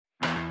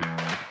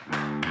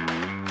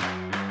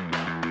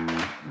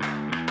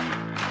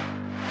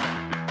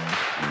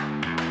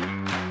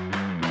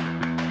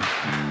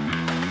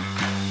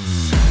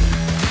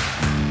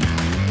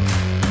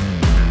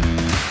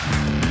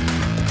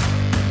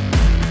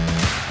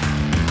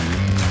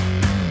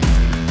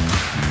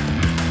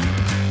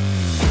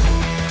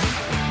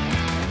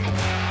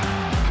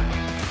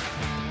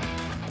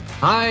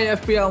Hi,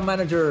 FPL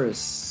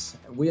managers.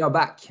 We are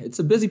back. It's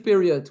a busy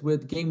period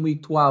with game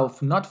week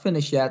 12 not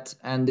finished yet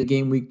and the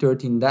game week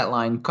 13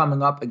 deadline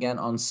coming up again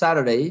on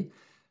Saturday.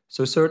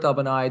 So, Sertalp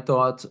and I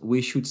thought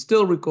we should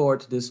still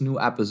record this new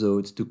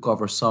episode to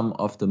cover some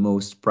of the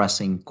most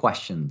pressing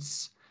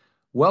questions.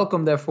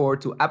 Welcome, therefore,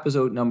 to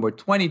episode number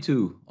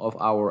 22 of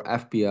our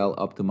FPL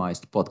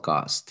Optimized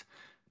podcast.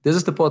 This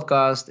is the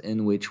podcast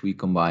in which we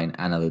combine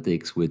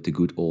analytics with the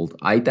good old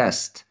eye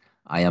test.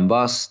 I am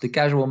Bas, the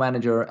casual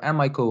manager, and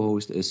my co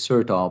host is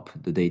Sertalp,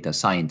 the data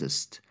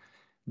scientist.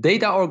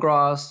 Data or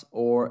grass,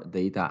 or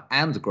data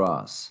and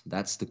grass?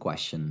 That's the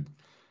question.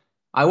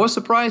 I was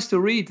surprised to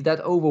read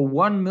that over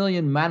 1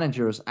 million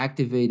managers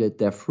activated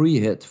their free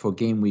hit for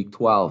game week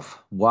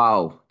 12.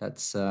 Wow,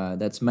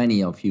 that's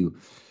many of you.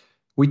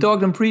 We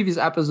talked in previous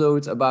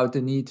episodes about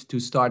the need to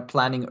start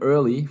planning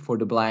early for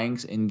the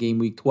blanks in game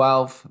week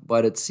 12,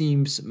 but it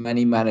seems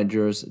many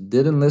managers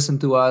didn't listen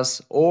to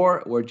us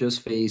or were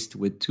just faced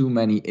with too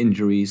many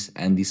injuries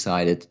and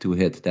decided to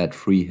hit that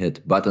free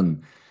hit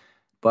button.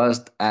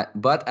 But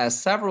as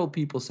several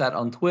people said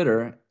on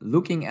Twitter,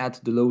 looking at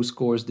the low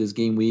scores this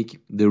game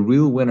week, the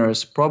real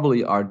winners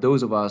probably are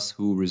those of us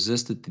who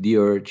resisted the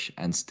urge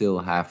and still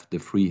have the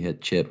free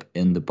hit chip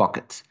in the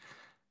pocket.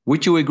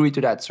 Would you agree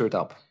to that,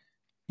 Sertap?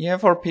 Yeah,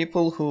 for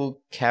people who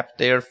kept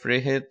their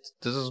free hit,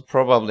 this is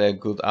probably a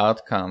good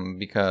outcome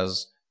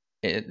because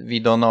we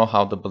don't know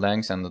how the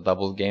blanks and the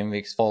double game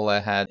weeks fall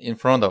ahead in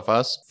front of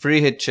us. Free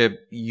hit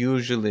chip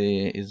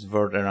usually is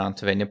worth around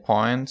 20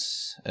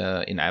 points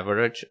in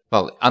average.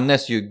 Well,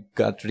 unless you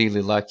got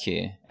really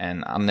lucky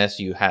and unless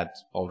you had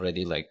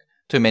already like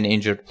too many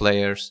injured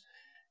players,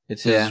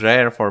 it is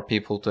rare for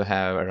people to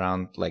have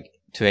around like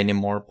 20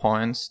 more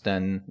points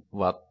than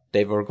what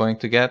they were going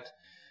to get.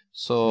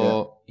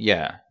 So,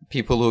 yeah,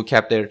 people who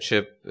kept their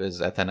chip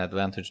is at an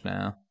advantage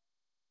now.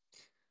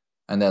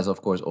 And that's,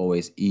 of course,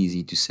 always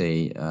easy to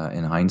say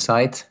in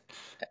hindsight,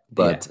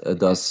 but it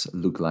does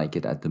look like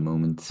it at the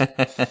moment.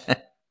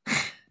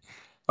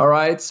 All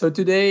right, so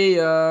today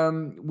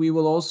we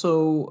will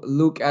also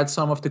look at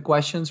some of the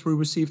questions we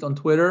received on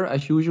Twitter,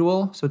 as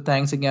usual. So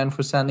thanks again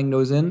for sending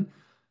those in.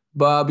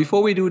 But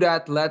before we do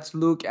that, let's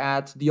look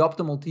at the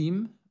optimal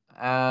team.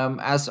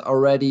 As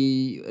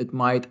already, it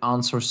might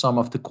answer some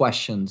of the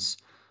questions.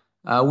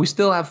 We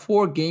still have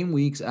 4 game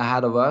weeks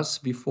ahead of us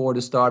before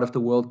the start of the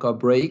World Cup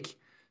break.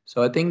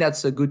 So I think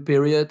that's a good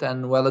period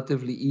and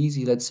relatively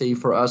easy, let's say,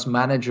 for us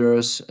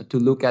managers to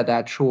look at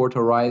that short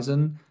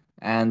horizon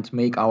and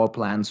make our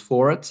plans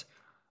for it.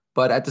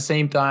 But at the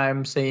same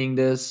time, saying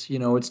this,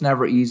 it's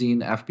never easy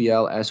in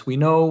FPL, as we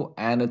know,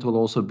 and it will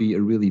also be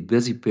a really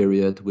busy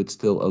period with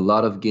still a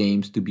lot of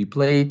games to be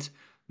played,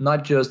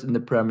 not just in the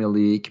Premier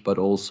League, but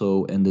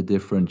also in the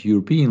different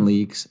European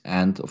leagues,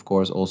 and of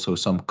course, also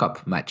some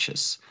cup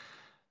matches.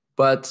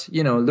 But,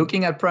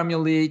 looking at Premier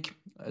League,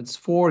 it's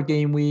 4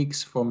 game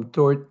weeks from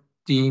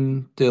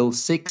 13 till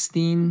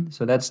 16.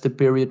 So that's the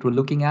period we're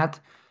looking at.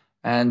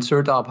 And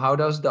Sertalp, how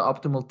does the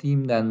optimal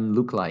team then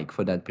look like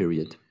for that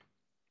period?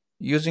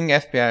 Using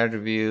FPI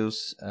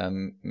reviews,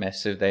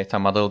 massive data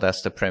model,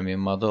 that's the premium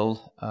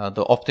model.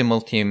 The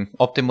optimal team,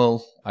 raw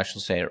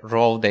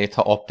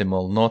data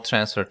optimal, no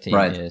transfer team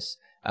is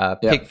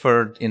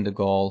Pickford in the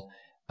goal,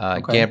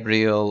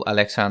 Gabriel,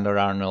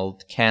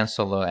 Alexander-Arnold,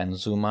 Cancelo, and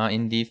Zuma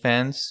in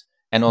defense,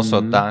 and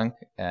also Dunk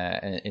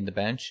in the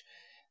bench.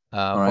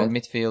 For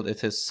midfield,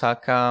 it is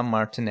Saka,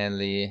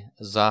 Martinelli,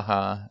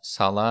 Zaha,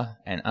 Salah,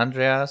 and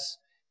Andreas.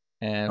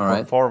 And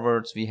for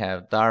forwards, we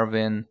have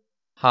Darwin,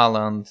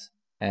 Haaland,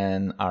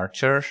 and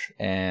Archer,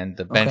 and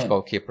the bench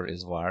goalkeeper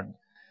is Ward.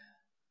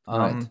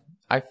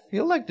 I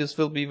feel like this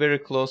will be very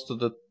close to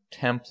the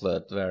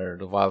template where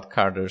the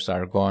wildcarders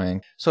are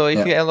going. So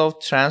if you allow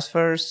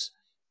transfers,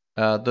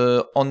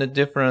 the only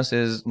difference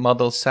is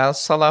model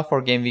sells Salah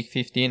for game week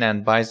 15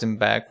 and buys him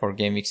back for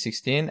game week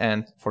 16.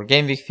 And for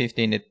game week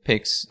 15, it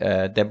picks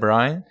De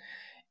Bruyne.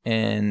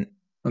 And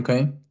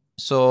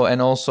so,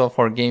 and also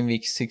for game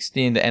week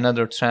 16,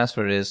 another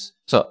transfer is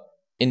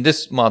in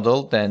this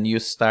model, then you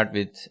start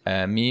with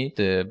me,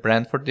 the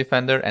Brentford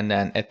defender, and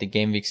then at the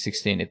game week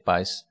 16, it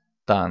buys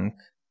Dunk.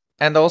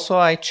 And also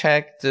I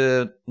checked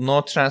the no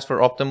transfer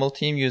optimal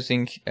team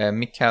using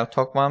Mikhail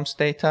Tokmam's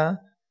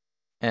data.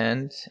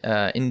 And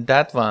in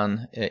that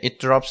one, it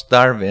drops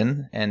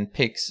Darwin and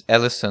picks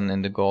Ellison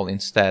in the goal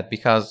instead.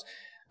 Because,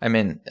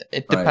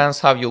 it depends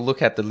how you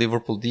look at the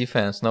Liverpool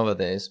defense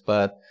nowadays.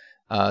 But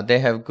they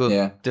have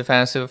good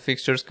defensive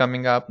fixtures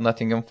coming up.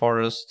 Nottingham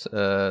Forest,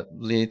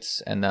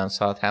 Leeds, and then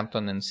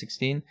Southampton in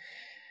 16.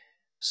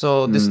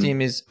 So this team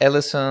is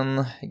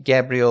Ellison,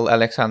 Gabriel,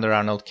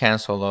 Alexander-Arnold,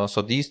 Cancelo.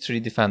 So these 3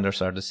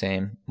 defenders are the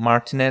same.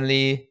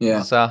 Martinelli,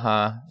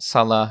 Zaha,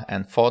 Salah,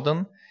 and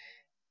Foden.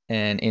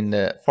 And in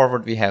the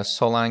forward, we have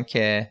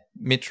Solanke,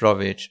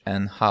 Mitrovic,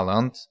 and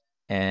Haaland.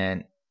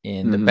 And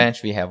in the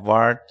bench, we have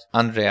Ward,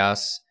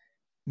 Andreas,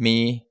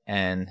 me,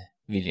 and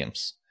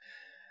Williams.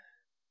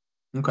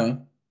 Okay.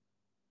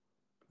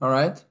 All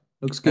right.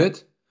 Looks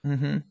good.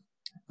 And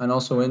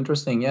also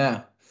interesting,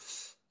 I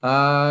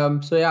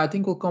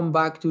think we'll come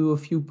back to a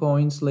few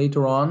points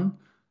later on.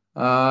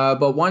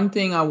 But one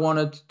thing I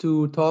wanted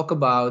to talk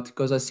about,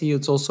 because I see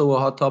it's also a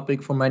hot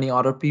topic for many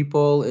other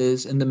people,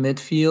 is in the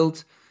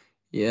midfield.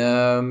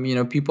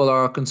 People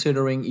are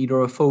considering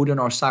either a Foden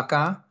or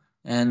Saka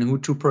and who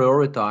to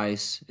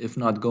prioritize if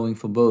not going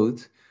for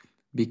both.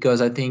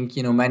 Because I think,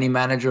 many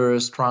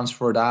managers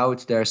transferred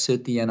out their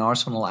City and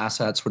Arsenal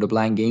assets for the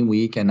blank game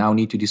week and now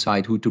need to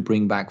decide who to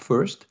bring back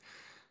first.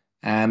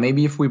 And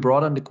maybe if we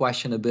broaden the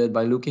question a bit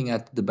by looking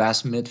at the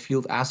best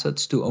midfield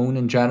assets to own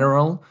in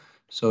general,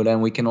 so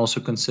then we can also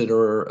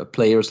consider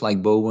players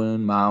like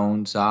Bowen,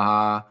 Mount,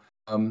 Zaha.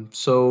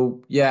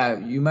 So yeah,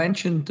 you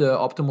mentioned the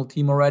optimal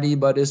team already,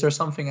 but is there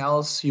something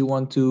else you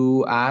want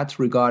to add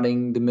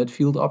regarding the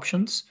midfield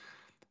options?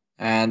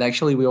 And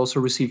actually, we also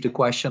received a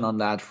question on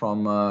that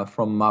from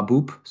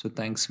Mahbub. So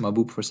thanks,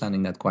 Mahbub, for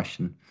sending that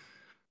question.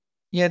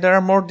 Yeah, there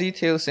are more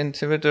details in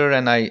Twitter,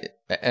 and I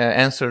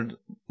answered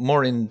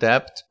more in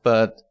depth,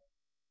 but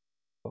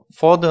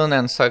Foden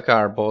and Saka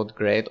are both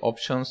great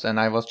options, and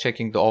I was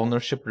checking the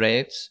ownership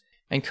rates,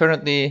 and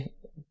currently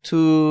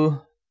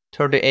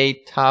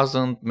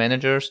 238,000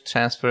 managers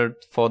transferred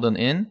Foden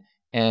in,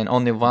 and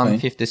only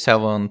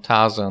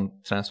 157,000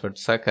 transferred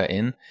Saka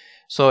in.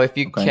 So if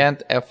you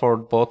can't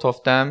afford both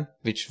of them,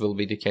 which will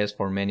be the case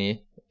for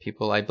many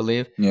people, I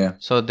believe. Yeah.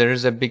 So there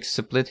is a big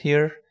split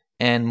here,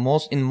 and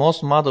in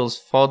most models,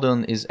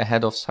 Foden is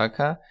ahead of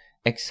Saka,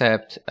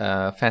 except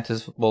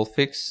Fantasy Football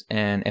Fix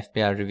and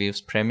FPL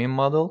Reviews Premium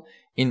model.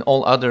 In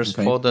all others,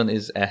 Foden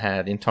is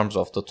ahead in terms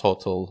of the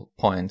total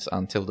points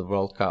until the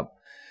World Cup.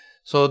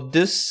 So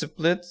this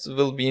split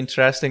will be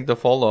interesting to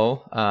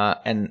follow,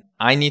 and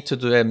I need to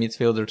do a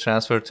midfielder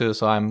transfer too,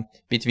 so I'm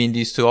between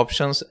these two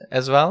options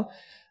as well.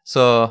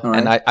 So,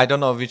 and I don't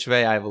know which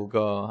way I will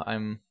go.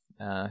 I'm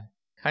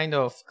kind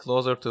of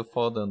closer to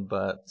Foden,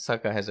 but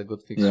Saka has a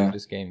good fixture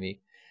this game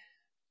week.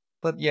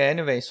 But yeah,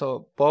 anyway,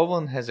 so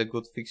Bowen has a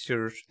good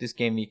fixture this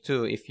game week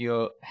too. If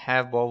you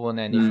have Bowen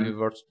and if you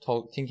were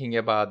thinking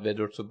about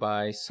whether to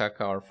buy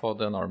Saka or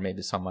Foden or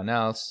maybe someone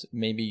else,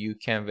 maybe you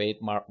can wait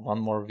one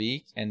more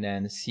week and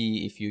then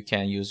see if you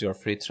can use your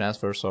free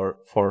transfers or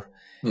for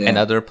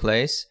another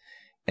place.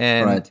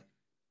 And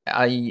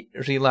I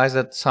realized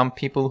that some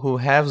people who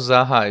have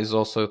Zaha is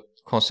also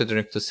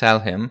considering to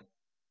sell him.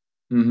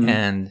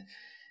 And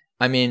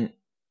I mean,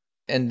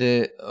 and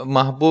the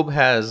Mahbub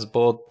has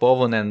both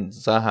Bowen and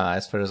Zaha,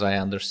 as far as I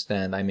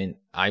understand. I mean,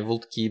 I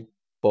would keep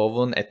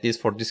Bowen at least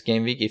for this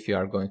game week. If you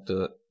are going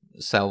to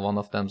sell one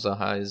of them,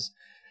 Zaha is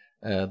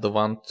the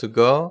one to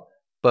go.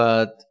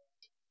 But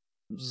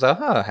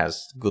Zaha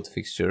has good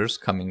fixtures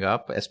coming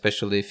up,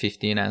 especially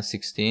 15 and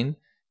 16.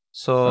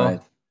 So,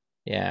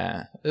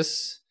 yeah,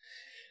 it's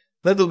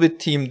a little bit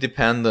team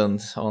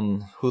dependent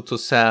on who to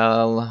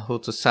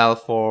sell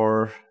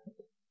for.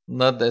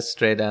 Not a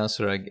straight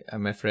answer,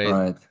 I'm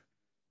afraid.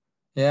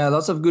 Yeah,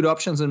 lots of good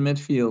options in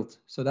midfield.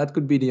 So that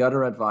could be the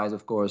other advice,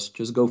 of course.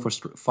 Just go for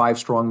 5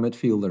 strong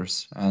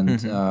midfielders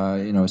and,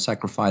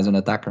 sacrifice an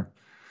attacker.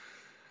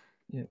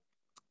 Yeah.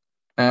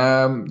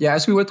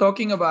 As we were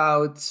talking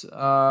about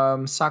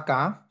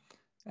Saka,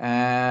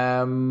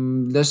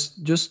 let's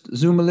just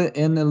zoom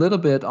in a little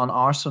bit on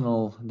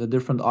Arsenal, the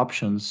different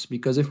options.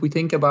 Because if we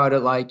think about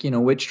it like,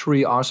 which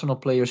 3 Arsenal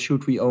players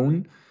should we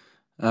own?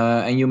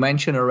 And you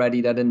mentioned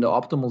already that in the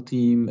optimal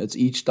team, it's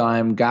each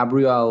time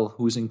Gabriel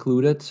who's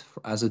included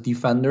as a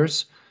defender,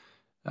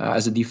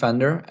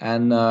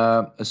 and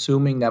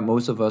assuming that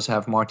most of us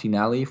have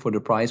Martinelli for the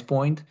price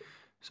point.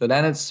 So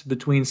then it's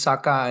between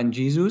Saka and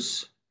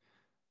Jesus.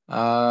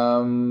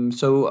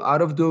 So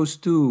out of those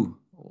two,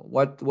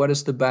 what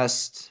is the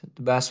best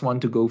one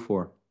to go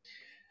for?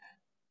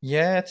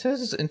 Yeah, it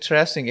is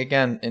interesting.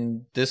 Again,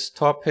 in this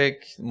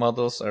topic,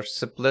 models are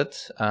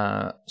split.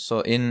 So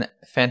in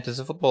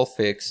Fantasy Football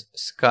Fix,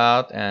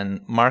 Scout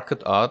and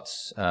Market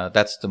Odds,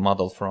 that's the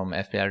model from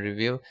FPL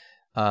Review,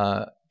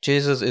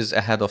 Jesus is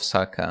ahead of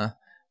Saka.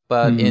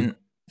 But in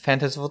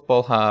Fantasy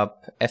Football Hub,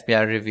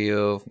 FPL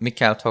Review,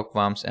 Mikel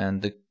Tokvams,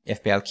 and the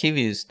FPL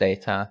Kiwis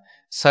data,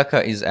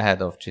 Saka is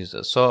ahead of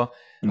Jesus. So,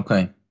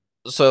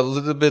 so a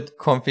little bit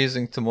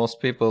confusing to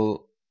most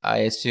people, I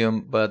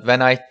assume, but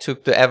when I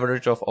took the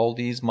average of all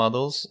these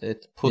models,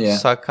 it put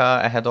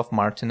Saka ahead of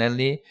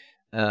Martinelli,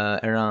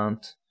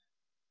 around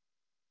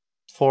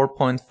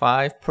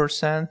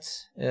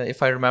 4.5%,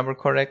 if I remember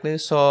correctly.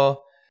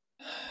 So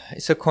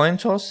it's a coin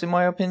toss, in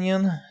my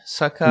opinion.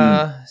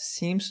 Saka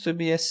seems to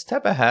be a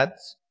step ahead,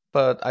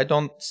 but I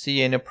don't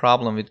see any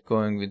problem with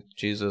going with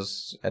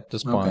Jesus at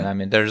this point. I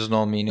mean, there's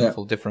no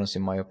meaningful difference,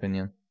 in my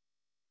opinion.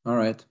 All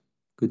right.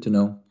 Good to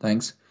know.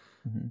 Thanks.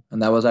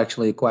 And that was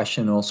actually a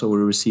question also we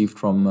received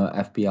from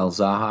FPL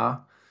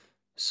Zaha.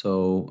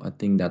 So I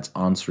think that's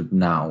answered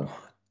now.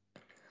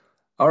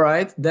 All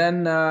right.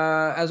 Then,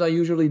 as I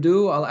usually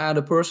do, I'll add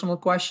a personal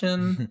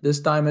question. This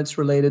time it's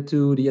related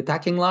to the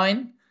attacking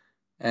line.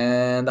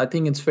 And I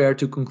think it's fair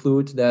to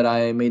conclude that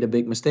I made a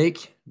big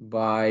mistake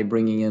by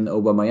bringing in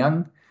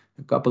Aubameyang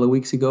a couple of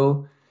weeks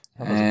ago.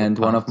 And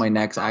one of my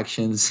next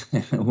actions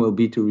will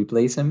be to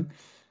replace him.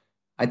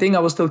 I think I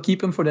will still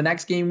keep him for the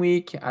next game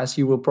week, as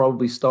he will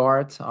probably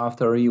start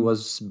after he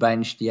was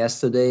benched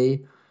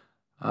yesterday.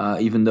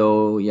 Even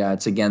though, yeah,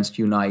 it's against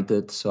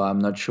United, so I'm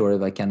not sure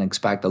if I can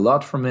expect a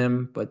lot from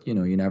him. But you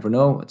never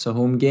know. It's a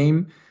home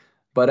game.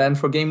 But then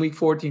for game week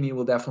 14, he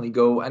will definitely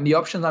go. And the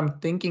options I'm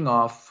thinking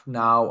of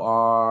now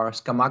are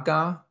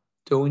Skamaka,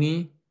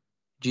 Tony,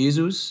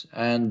 Jesus,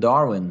 and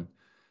Darwin.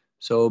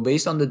 So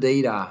based on the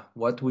data,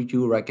 what would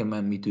you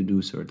recommend me to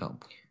do,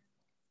 Sertalp?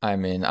 I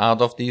mean,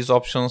 out of these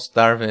options,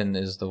 Darwin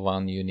is the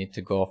one you need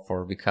to go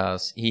for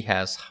because he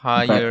has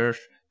higher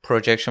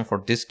projection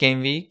for this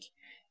game week,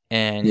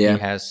 and he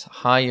has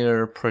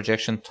higher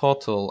projection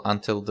total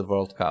until the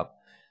World Cup.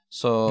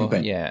 So,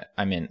 yeah,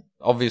 I mean,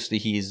 obviously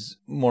he's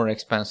more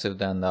expensive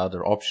than the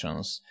other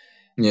options.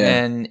 Yeah.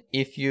 And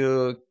if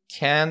you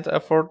can't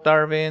afford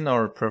Darwin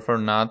or prefer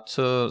not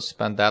to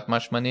spend that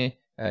much money,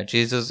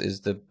 Jesus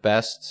is the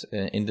best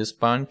in this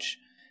bunch.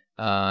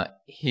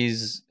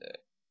 His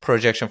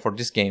projection for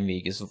this game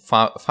week is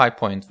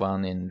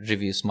 5.1 in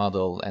reviews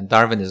model, and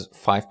Darwin is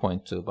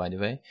 5.2, by the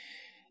way.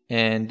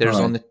 And there's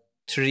only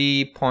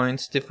 3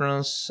 points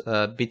difference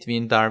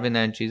between Darwin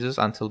and Jesus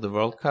until the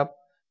World Cup.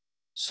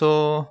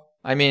 So,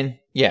 I mean,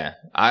 yeah,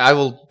 I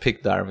will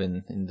pick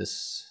Darwin in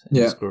this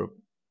group.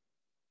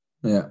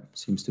 Yeah,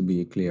 seems to be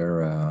a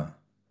clear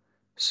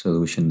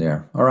solution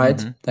there. All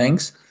right,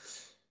 thanks.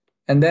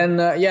 And then,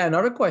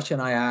 another question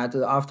I had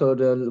after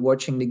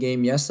watching the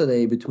game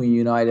yesterday between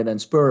United and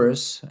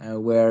Spurs,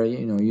 where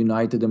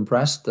United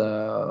impressed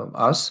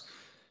us.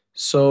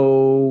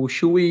 So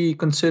should we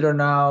consider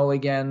now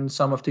again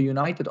some of the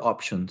United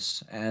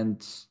options?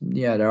 And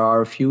yeah, there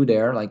are a few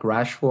there, like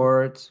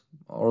Rashford,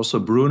 also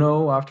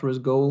Bruno after his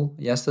goal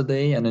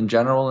yesterday, and in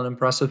general an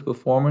impressive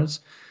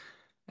performance.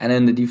 And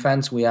in the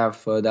defense we have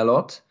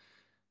Dalot.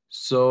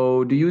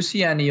 So do you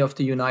see any of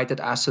the United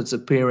assets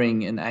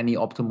appearing in any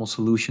optimal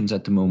solutions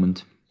at the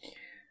moment?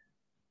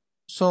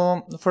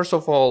 So first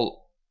of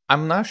all,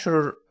 I'm not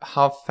sure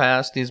how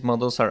fast these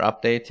models are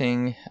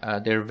updating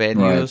their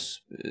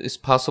values. It's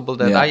possible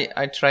that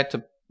I tried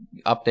to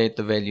update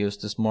the values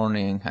this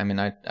morning. I mean,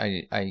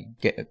 I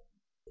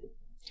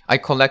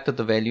collected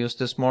the values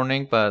this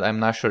morning, but I'm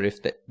not sure if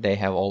they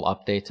have all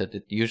updated.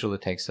 It usually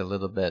takes a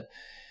little bit.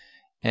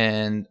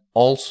 And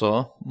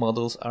also,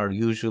 models are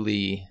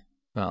usually,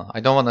 well, I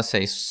don't want to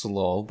say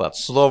slow, but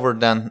slower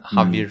than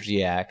how we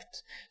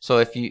react. So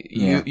if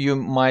you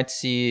might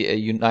see a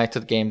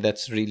United game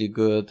that's really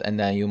good, and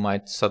then you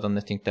might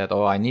suddenly think that,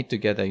 I need to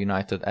get a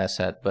United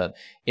asset. But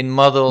in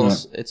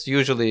models, it's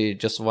usually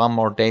just one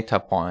more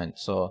data point.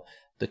 So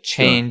the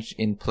change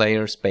in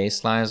players'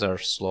 baselines are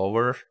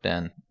slower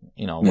than,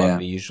 what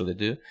we usually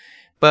do.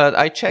 But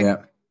I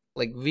checked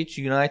like which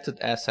United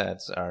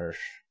assets are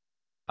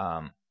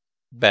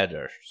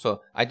better.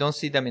 So I don't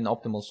see them in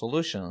optimal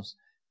solutions,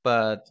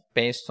 but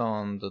based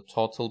on the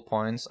total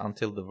points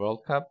until the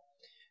World Cup,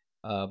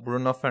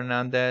 Bruno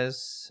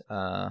Fernandes,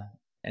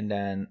 and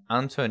then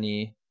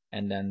Anthony,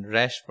 and then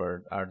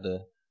Rashford are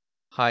the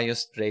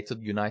highest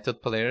rated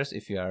United players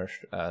if you are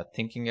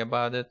thinking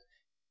about it.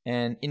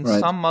 And in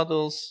some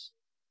models,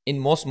 in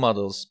most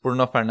models,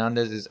 Bruno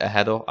Fernandes is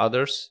ahead of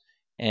others.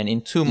 And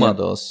in two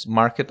models,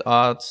 Market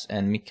Odds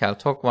and Mikhail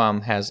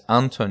Tokvam has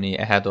Anthony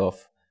ahead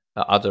of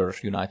other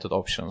United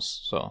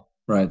options. So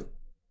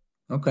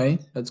okay,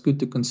 that's good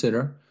to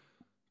consider,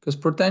 because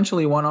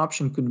potentially one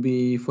option could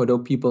be for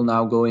those people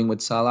now going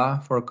with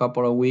Salah for a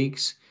couple of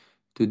weeks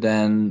to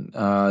then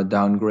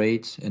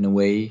downgrade in a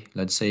way,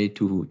 let's say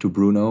to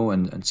Bruno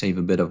and save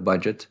a bit of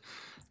budget.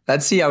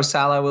 Let's see how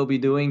Salah will be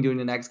doing during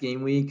the next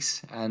game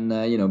weeks, and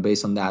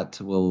based on that,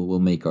 we'll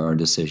make our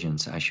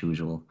decisions as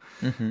usual.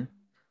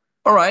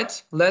 All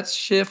right, let's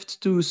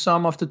shift to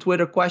some of the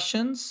Twitter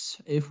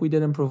questions, if we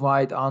didn't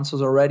provide answers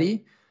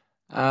already.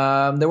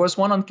 There was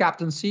one on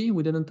captaincy.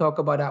 We didn't talk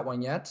about that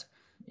one yet.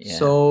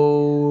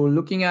 So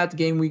looking at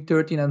game week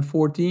 13 and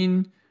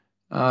 14,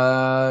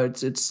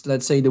 it's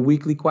let's say the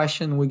weekly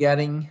question we're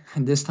getting,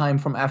 and this time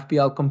from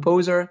FPL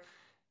Composer,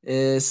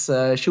 is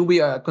should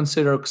we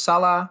consider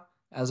Salah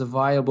as a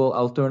viable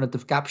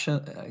alternative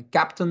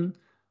captain?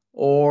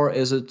 Or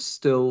is it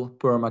still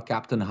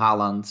perma-captain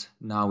Haaland?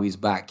 Now he's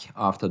back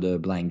after the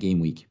blank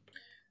game week.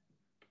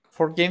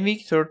 For game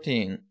week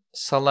 13,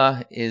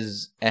 Salah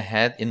is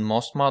ahead in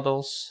most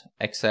models,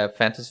 except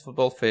Fantasy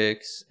Football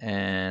Fix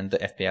and the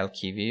FPL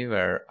Kiwi,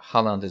 where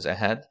Haaland is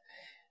ahead.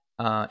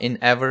 In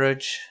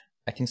average,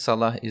 I think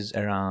Salah is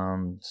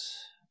around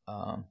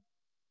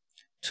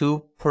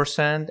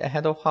 2%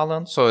 ahead of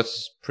Haaland, so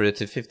it's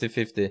pretty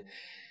 50-50.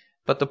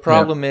 But the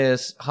problem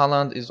is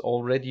Haaland is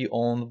already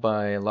owned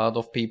by a lot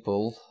of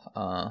people.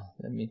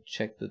 Let me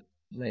check the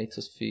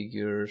latest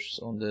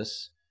figures on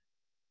this.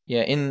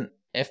 Yeah, in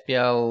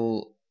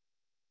FPL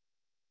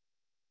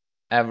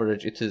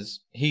average,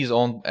 he's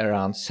owned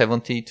around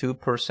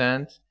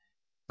 72%.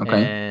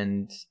 Okay.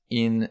 And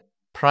in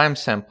Prime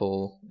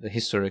Sample, the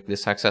historically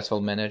successful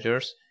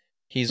managers,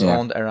 he's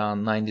owned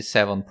around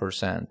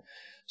 97%.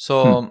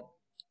 So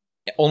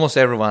almost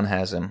everyone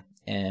has him.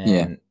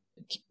 And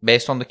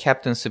based on the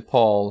captaincy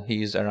poll,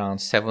 he's around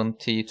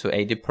 70 to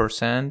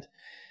 80%.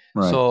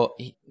 Right. So,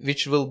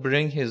 which will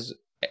bring his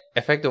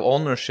effective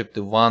ownership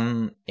to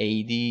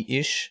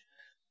 180-ish.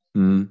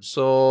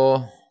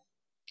 So,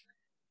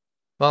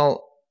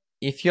 well,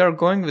 if you're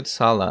going with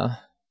Salah,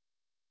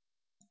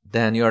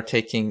 then you're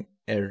taking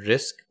a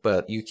risk,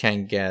 but you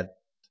can get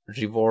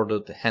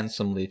rewarded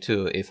handsomely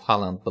too if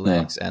Haaland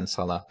blanks and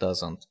Salah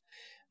doesn't.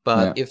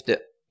 But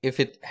if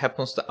it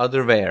happens the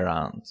other way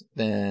around,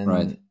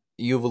 then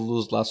you will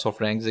lose lots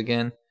of ranks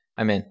again.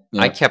 I mean,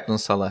 I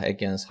captained Salah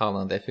against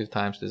Haaland a few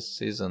times this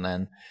season,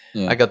 and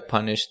I got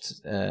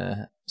punished.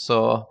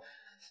 So,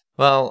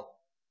 well,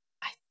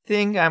 I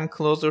think I'm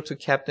closer to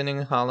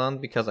captaining Haaland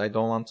because I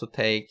don't want to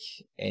take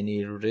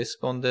any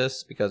risk on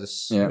this because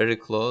it's very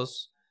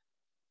close.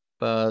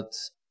 But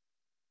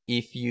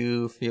if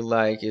you feel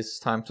like it's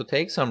time to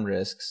take some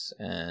risks,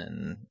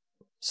 and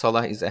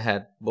Salah is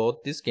ahead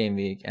both this game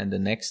week and the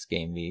next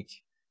game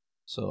week,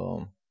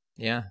 so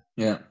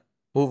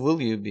who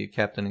will you be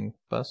captaining,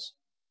 Bas?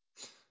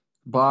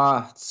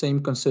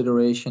 Same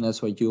consideration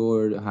as what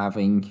you're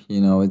having.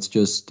 It's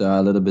just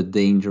a little bit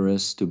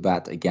dangerous to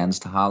bet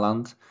against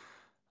Haaland.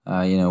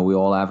 We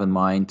all have in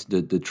mind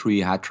the 3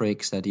 hat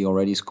tricks that he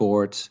already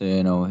scored.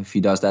 If he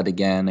does that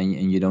again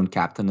and you don't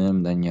captain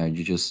him, then you're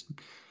just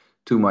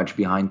too much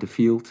behind the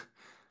field.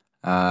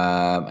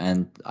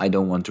 And I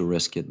don't want to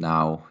risk it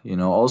now.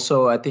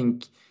 Also, I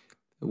think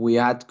we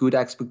had good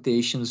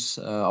expectations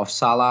of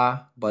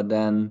Salah, but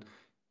then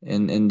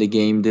in the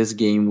game, this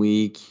game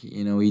week,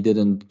 he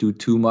didn't do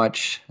too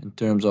much in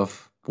terms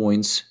of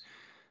points.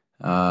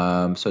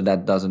 So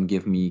that doesn't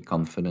give me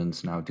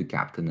confidence now to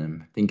captain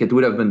him. I think it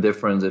would have been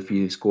different if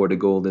he scored a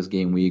goal this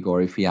game week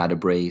or if he had a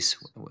brace,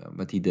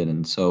 but he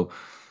didn't. So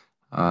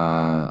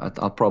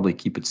I'll probably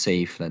keep it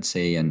safe, let's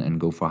say,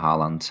 and go for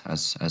Haaland,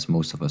 as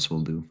most of us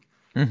will do.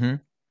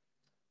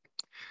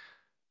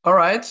 All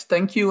right.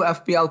 Thank you,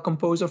 FPL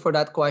Composer, for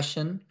that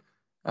question.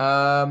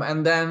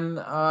 And then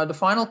the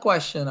final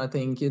question, I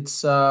think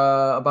it's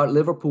about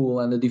Liverpool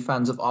and the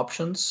defensive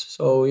options.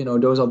 So,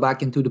 those are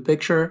back into the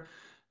picture.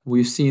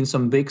 We've seen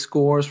some big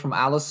scores from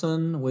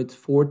Alisson with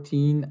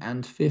 14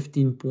 and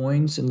 15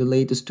 points in the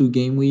latest 2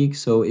 game weeks.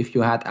 So if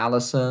you had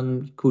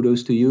Alisson,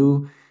 kudos to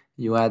you.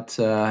 You had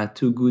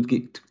 2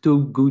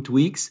 good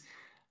weeks.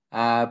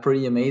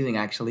 Pretty amazing,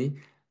 actually.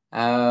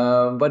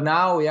 But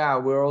now,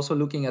 we're also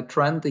looking at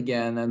Trent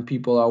again, and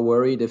people are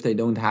worried if they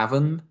don't have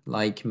him,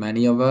 like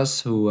many of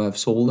us who have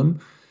sold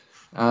him.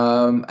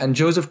 And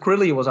Joseph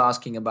Crilly was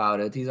asking about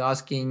it. He's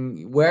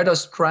asking, where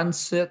does Trent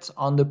sit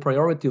on the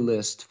priority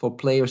list for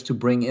players to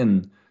bring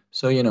in?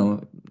 So,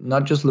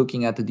 not just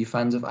looking at the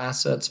defensive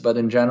assets, but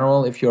in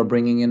general, if you're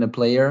bringing in a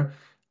player,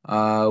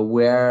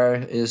 where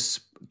is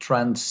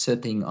Trent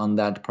sitting on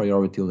that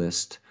priority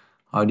list?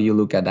 How do you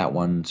look at that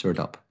one,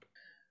 Sertalp?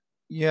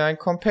 Yeah, I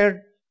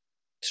compared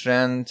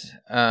Trent.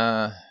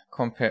 I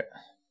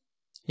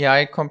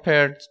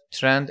compared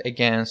Trent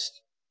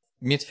against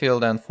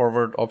midfield and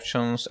forward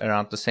options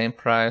around the same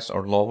price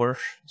or lower.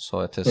 So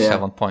it is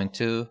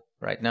 7.2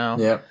 right now.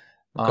 Yeah.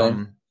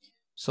 Okay.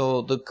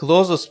 So the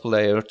closest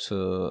player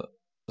so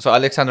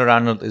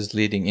Alexander-Arnold is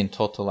leading in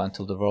total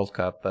until the World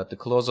Cup, but the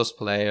closest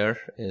player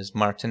is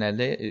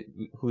Martinelli,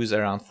 who is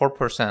around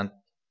 4%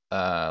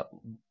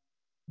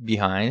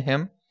 behind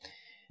him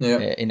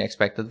in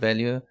expected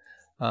value.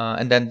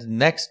 And then the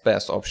next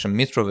best option,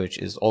 Mitrovic,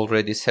 is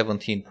already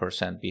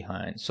 17%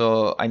 behind.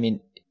 So, I mean,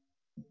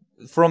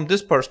 from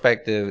this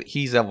perspective,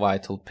 he's a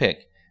vital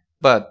pick.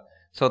 But,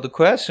 so the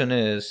question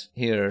is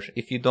here,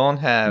 if you don't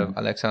have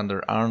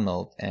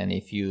Alexander-Arnold and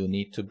if you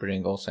need to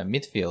bring also a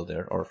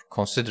midfielder or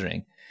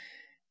considering,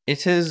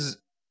 it is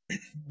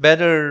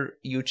better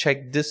you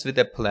check this with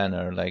a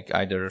planner, like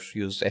either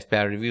use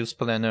FPL Reviews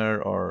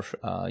Planner or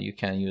you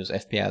can use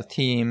FPL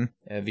Team,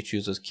 which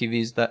uses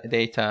Kiwi's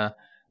data,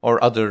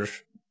 or other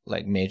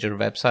like major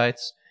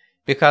websites,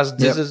 because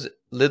this is a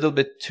little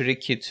bit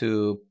tricky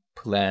to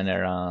plan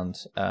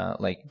around.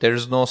 Like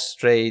there's no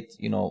straight,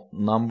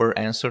 number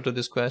answer to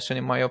this question,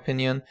 in my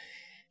opinion.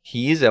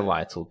 He is a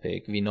vital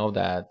pick, we know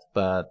that,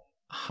 but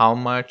how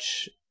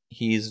much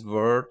he's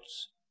worth,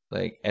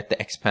 like at the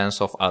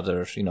expense of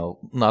others,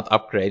 not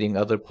upgrading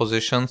other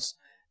positions,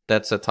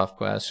 that's a tough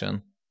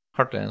question.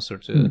 Hard to answer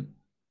too.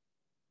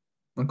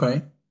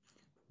 Okay.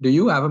 Do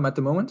you have him at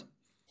the moment?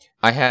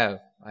 I have.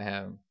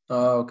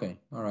 Oh, okay.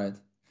 All right.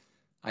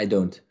 I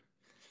don't.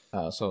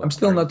 So I'm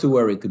still not too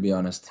worried, to be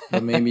honest.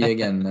 But maybe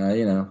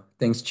again,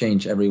 things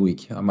change every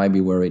week. I might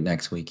be worried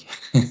next week.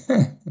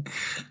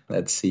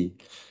 Let's see.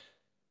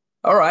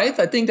 All right.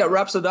 I think that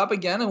wraps it up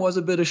again. It was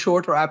a bit a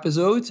shorter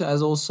episode,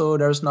 as also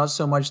there's not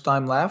so much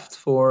time left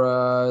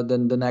for the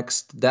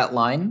next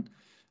deadline.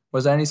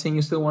 Was there anything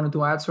you still wanted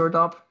to add,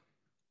 Sertalp?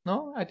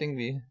 No, I think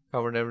we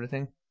covered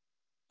everything.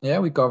 Yeah,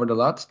 we covered a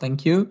lot.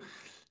 Thank you.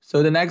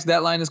 So the next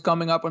deadline is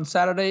coming up on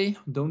Saturday.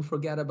 Don't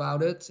forget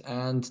about it.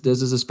 And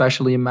this is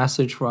especially a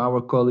message for our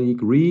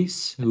colleague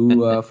Reese,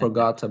 who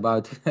forgot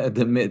about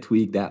the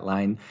midweek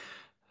deadline.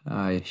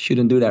 I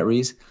shouldn't do that,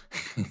 Reese.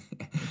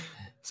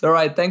 So, all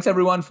right. Thanks,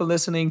 everyone, for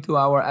listening to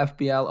our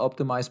FPL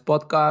Optimized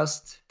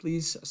podcast.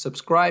 Please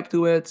subscribe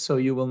to it so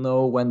you will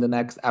know when the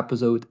next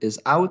episode is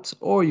out,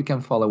 or you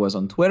can follow us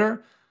on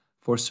Twitter.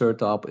 For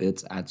Sertalp,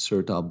 it's at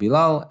Sertalp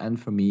Bilal, and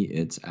for me,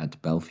 it's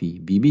at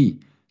Belfi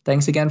BB.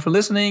 Thanks again for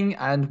listening,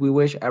 and we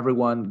wish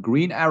everyone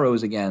green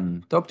arrows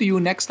again. Talk to you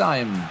next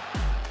time.